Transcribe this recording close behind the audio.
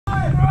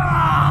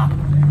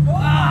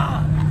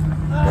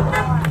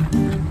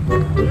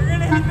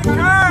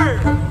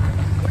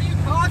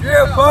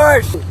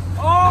Push!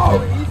 Oh,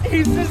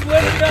 he's just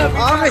lifting up.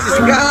 Almost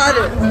got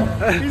it.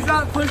 He's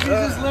not pushing, he's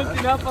just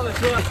lifting up on the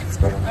truck.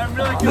 I'm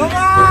really good. Come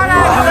on,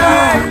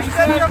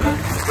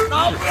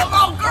 I'll be a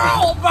little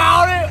girl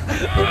about it.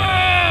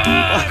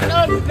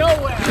 Not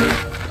nowhere.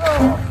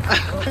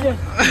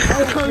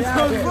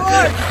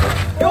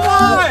 Come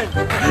on!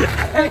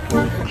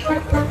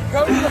 Go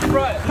to the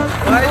front.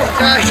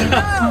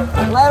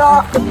 Let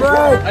off the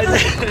brake.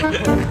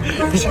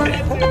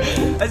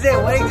 I said,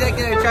 what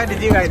exactly are you trying to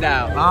do right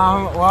now?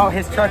 Well,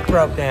 his truck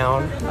broke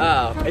down.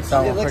 Oh, it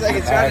looks like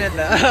it's running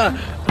now.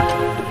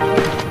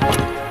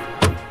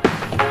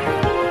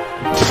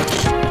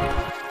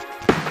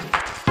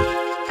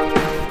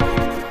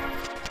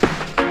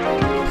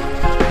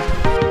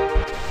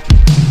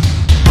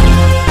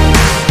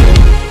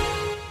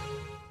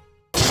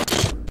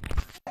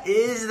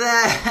 Is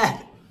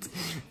that?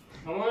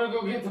 I want to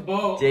go get the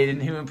boat.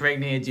 Jaden, who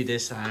impregnated you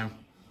this time?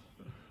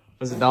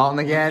 Was it Dalton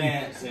again? I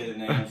can't say the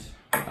names.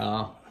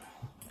 Oh.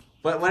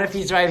 But what if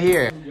he's right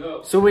here?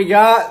 So we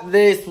got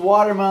this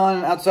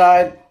watermelon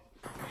outside,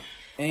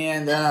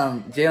 and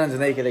Jalen's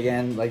naked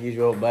again, like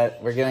usual,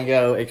 but we're gonna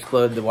go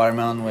explode the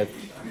watermelon with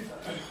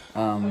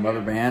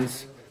rubber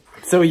bands.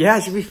 So yeah,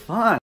 it should be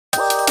fun.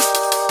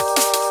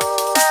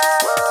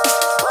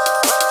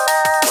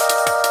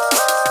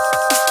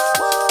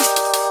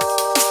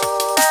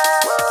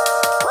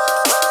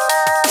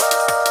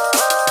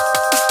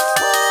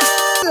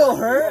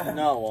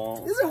 No, it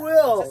won't. Yes, it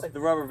will. It's like the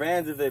rubber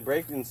bands, if they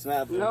break and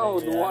snap. No,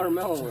 the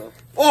watermelon will.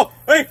 Oh,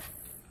 hey!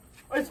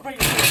 It's pretty.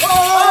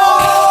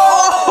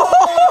 Oh!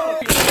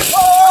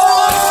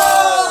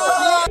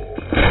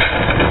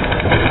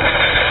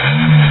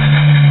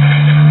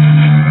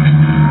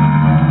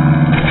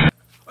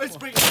 It's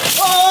pretty.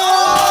 Oh!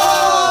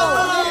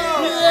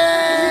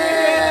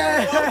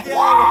 Yeah!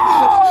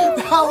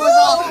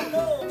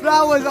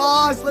 That was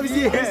awesome. Let me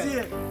see it. Let me see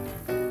it.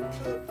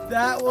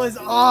 That was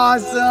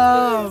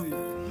awesome.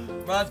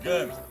 That's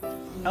good.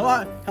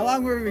 How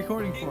long were we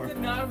recording for? It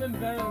could not have been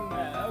better than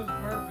that. That was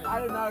perfect. I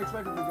did not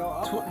expect it to go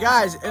up.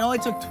 Guys, it only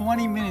took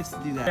 20 minutes to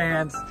do that.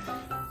 Bands.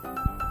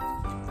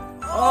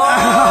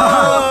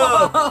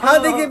 Oh!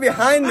 How'd they get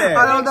behind there?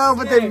 I don't know,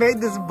 but they made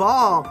this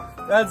ball.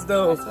 That's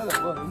dope.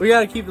 We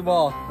gotta keep the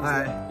ball.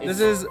 Alright. This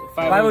is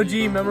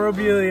 5OG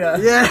memorabilia.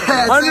 Yes!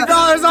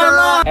 $100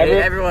 online.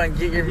 Hey, everyone,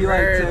 get your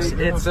merch.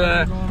 It's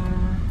a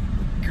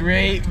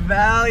great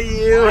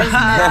value.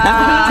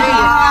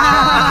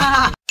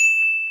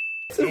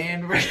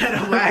 And we're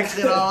gonna wax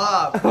it all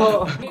up.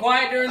 Be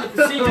quiet during the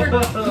procedure.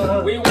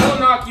 We will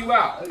knock you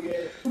out.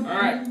 Okay. All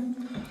right.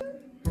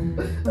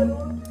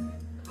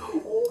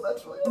 Oh,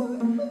 that's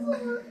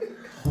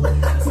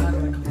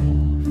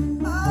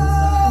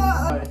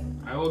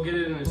I will get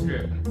it in a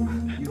strip.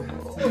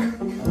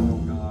 Oh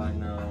god,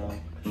 no.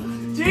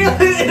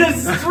 Jalen in a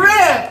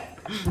strip!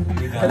 I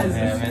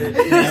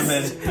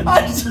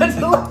should have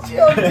let you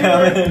do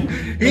it.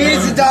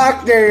 He's a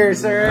doctor,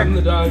 sir. I'm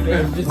the doctor.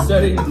 I've been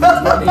studying for 20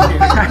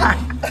 years.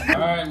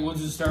 All right, we'll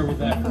just start with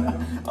that for now.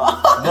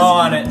 Blow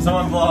on it.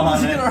 Someone blow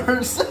on it.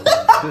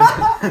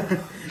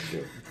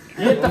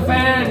 Get the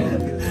fan.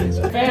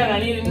 Fan, I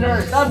need a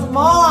nurse. That's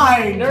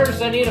mine.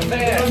 Nurse, I need a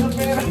fan.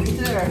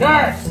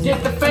 Nurse,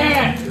 get the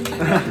fan.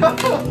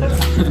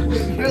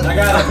 I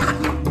got it.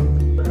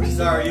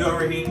 Sorry, you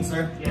overheating,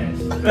 sir? Yes.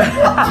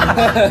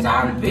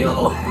 Time to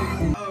feel.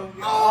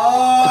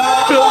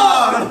 Oh!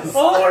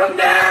 Hold him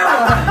down.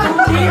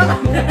 Keep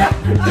him down.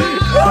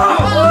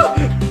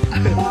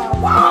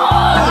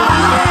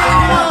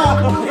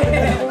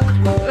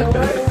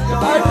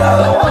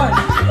 Another one.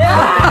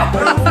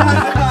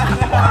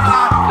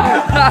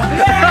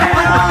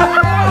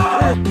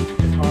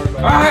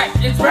 All right,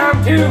 it's round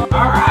 2.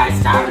 All right,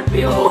 it's time to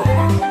feel.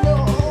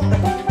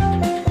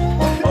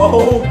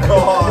 Oh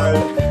god!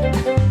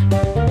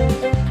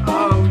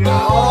 Oh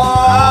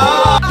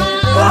god!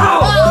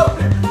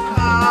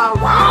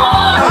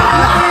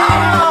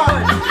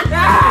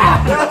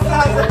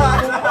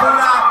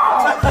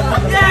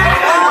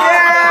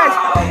 Yes!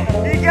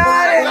 You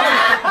got it!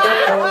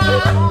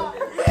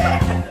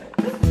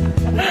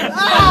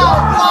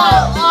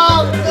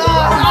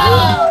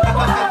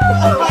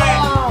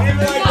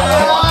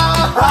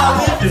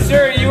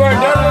 Sir, you are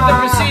done with the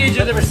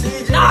procedure.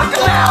 Knock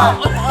him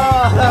out!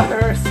 That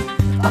hurts.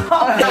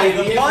 Hey,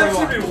 the punch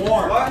should be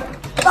warm. What?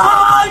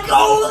 Go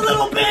a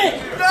little bit!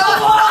 No!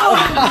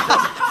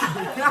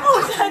 That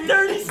was at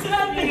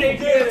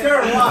 37!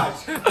 Turn, watch.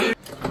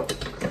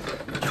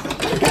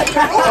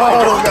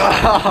 Oh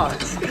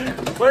gosh!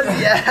 What is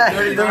that?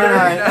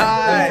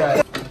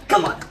 39.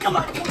 Come on.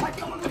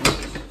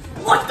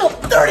 What the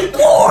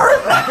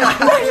 34?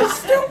 That is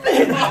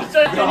stupid!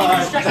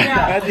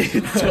 That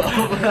dude's so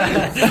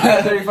bad.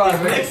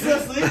 35. Next to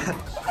sleep.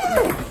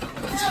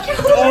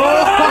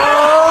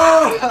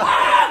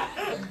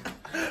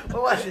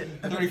 What was it?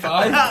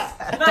 35?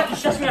 Becky,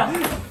 shut me up.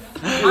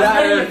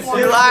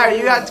 You liar,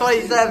 you got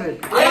 27.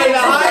 Hey,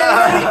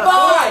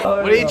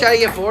 what What are you trying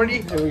to get,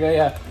 40? Here we go,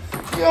 yeah.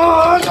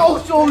 Oh,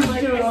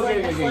 Hey,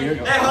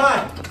 hold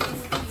on.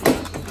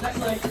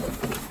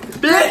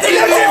 Did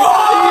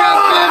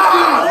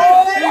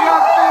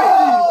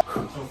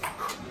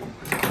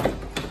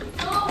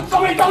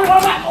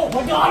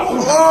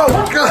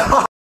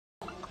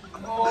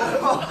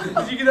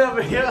you get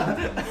over here?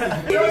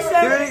 Do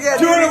it again.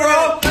 2 in a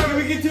row. Can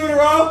we get 2 in a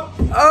row?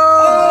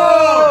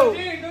 Oh!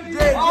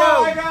 Jay,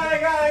 oh, I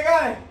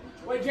got it.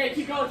 Wait, Jay,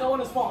 keep going. I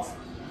want us false.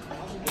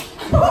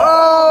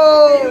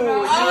 Oh!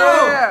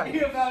 Yeah!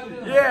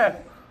 Yeah!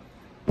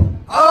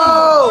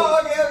 Oh!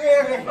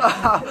 Okay.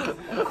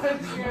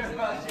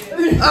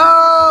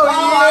 Oh!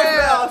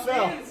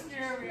 Yeah!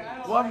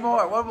 One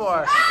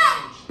more.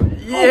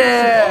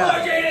 Yeah!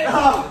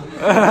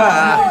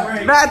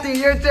 Matthew,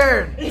 your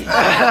turn.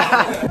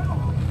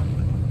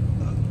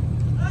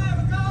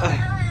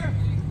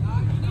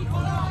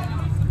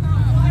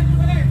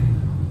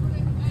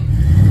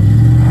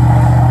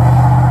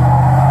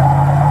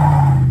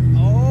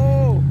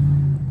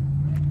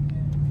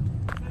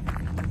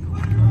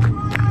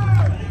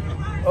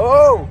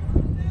 Oh!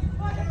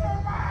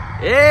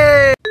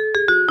 Yeah!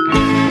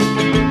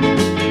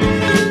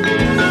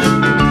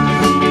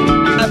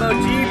 I'm a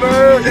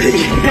T-bird.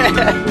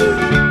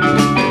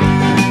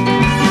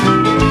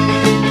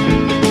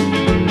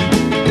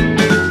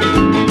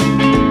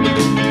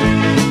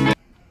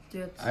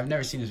 I've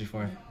never seen this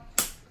before.